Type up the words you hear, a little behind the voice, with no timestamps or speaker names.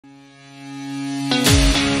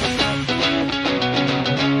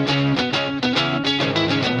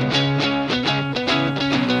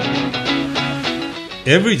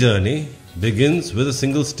Every journey begins with a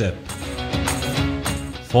single step.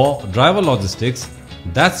 For driver logistics,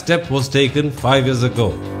 that step was taken 5 years ago.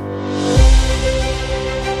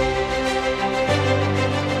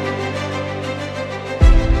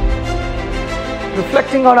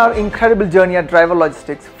 Reflecting on our incredible journey at Driver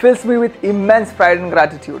Logistics fills me with immense pride and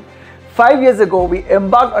gratitude. 5 years ago, we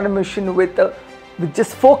embarked on a mission with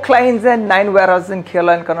just 4 clients and 9 warehouses in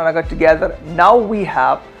Kerala and Karnataka together. Now we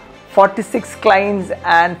have 46 clients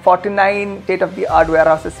and 49 state-of-the-art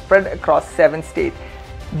warehouses spread across 7 states.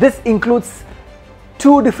 This includes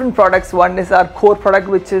 2 different products. One is our core product,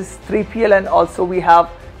 which is 3PL, and also we have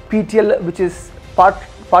PTL, which is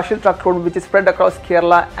partial truck load, which is spread across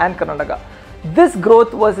Kerala and Karnataka. This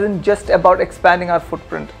growth wasn't just about expanding our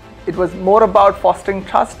footprint. It was more about fostering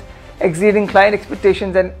trust, exceeding client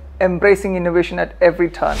expectations, and embracing innovation at every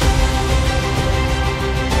turn.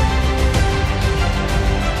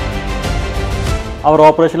 Our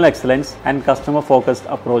operational excellence and customer-focused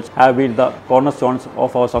approach have been the cornerstones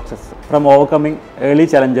of our success. From overcoming early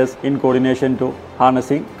challenges in coordination to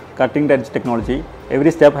harnessing cutting-edge technology,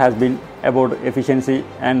 every step has been about efficiency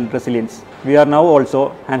and resilience. We are now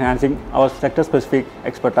also enhancing our sector-specific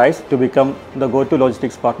expertise to become the go-to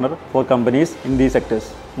logistics partner for companies in these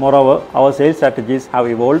sectors. Moreover, our sales strategies have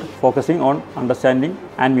evolved, focusing on understanding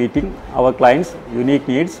and meeting our clients' unique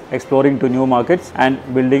needs, exploring to new markets, and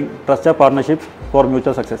building trusted partnerships for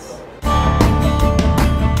mutual success.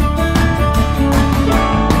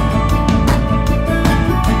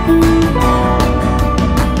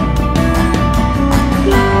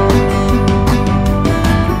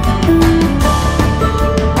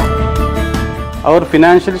 Our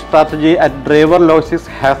financial strategy at Driver Logistics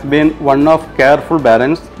has been one of careful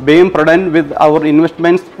balance, being prudent with our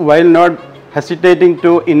investments while not hesitating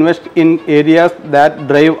to invest in areas that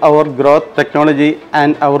drive our growth, technology,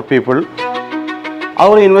 and our people.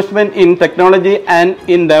 Our investment in technology and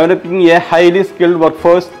in developing a highly skilled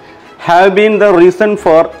workforce have been the reason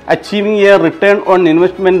for achieving a return on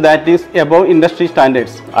investment that is above industry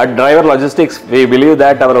standards. At Driver Logistics, we believe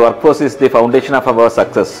that our workforce is the foundation of our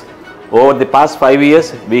success. Over the past 5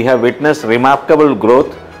 years, we have witnessed remarkable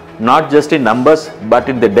growth, not just in numbers, but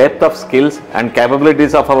in the depth of skills and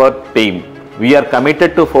capabilities of our team. We are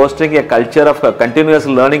committed to fostering a culture of continuous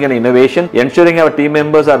learning and innovation, ensuring our team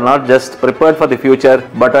members are not just prepared for the future,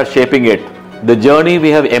 but are shaping it. The journey we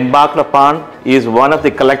have embarked upon is one of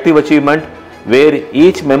the collective achievement where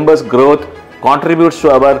each member's growth contributes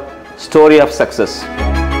to our story of success.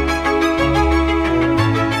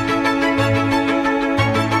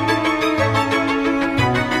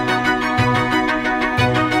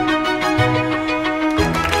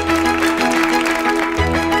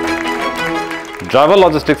 Driver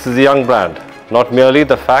Logistics is a young brand, not merely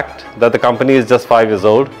the fact that the company is just 5 years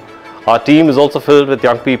old. Our team is also filled with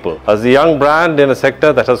young people. As a young brand in a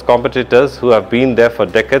sector that has competitors who have been there for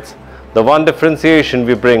decades, the one differentiation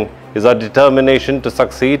we bring is our determination to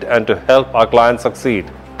succeed and to help our clients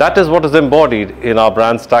succeed. That is what is embodied in our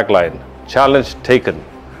brand's tagline, Challenge Taken.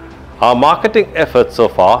 Our marketing efforts so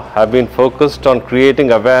far have been focused on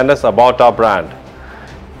creating awareness about our brand.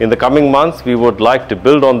 In the coming months, we would like to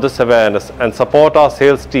build on this awareness and support our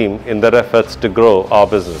sales team in their efforts to grow our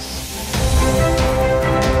business.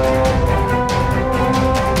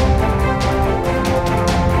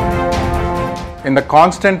 In the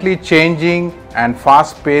constantly changing and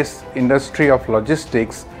fast-paced industry of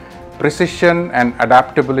logistics, precision and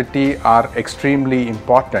adaptability are extremely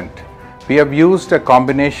important. We have used a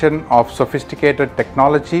combination of sophisticated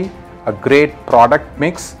technology, a great product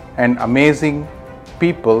mix, and amazing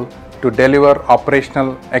people to deliver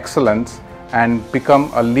operational excellence and become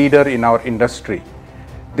a leader in our industry.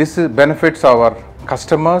 This benefits our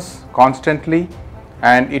customers constantly,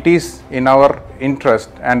 and it is in our interest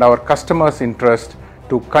and our customers' interest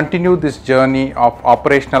to continue this journey of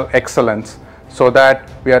operational excellence so that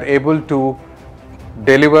we are able to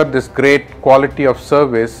deliver this great quality of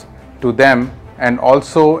service to them and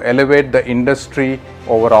also elevate the industry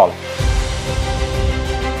overall.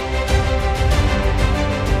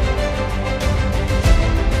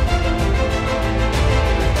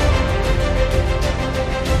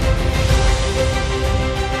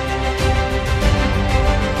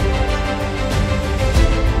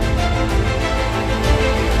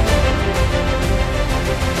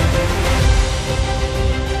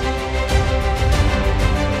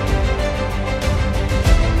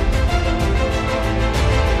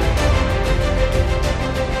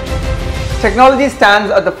 Technology stands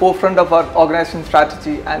at the forefront of our organization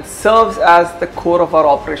strategy and serves as the core of our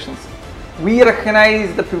operations. We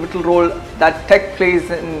recognize the pivotal role that tech plays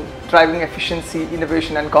in driving efficiency,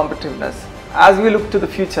 innovation, and competitiveness. As we look to the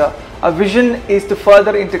future, our vision is to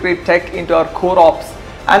further integrate tech into our core ops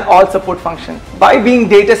and all support functions. By being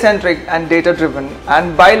data-centric and data-driven,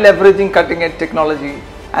 and by leveraging cutting-edge technology,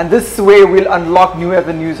 and this way we'll unlock new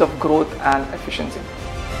avenues of growth and efficiency.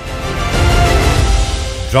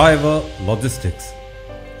 Driver Logistics.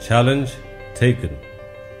 Challenge taken.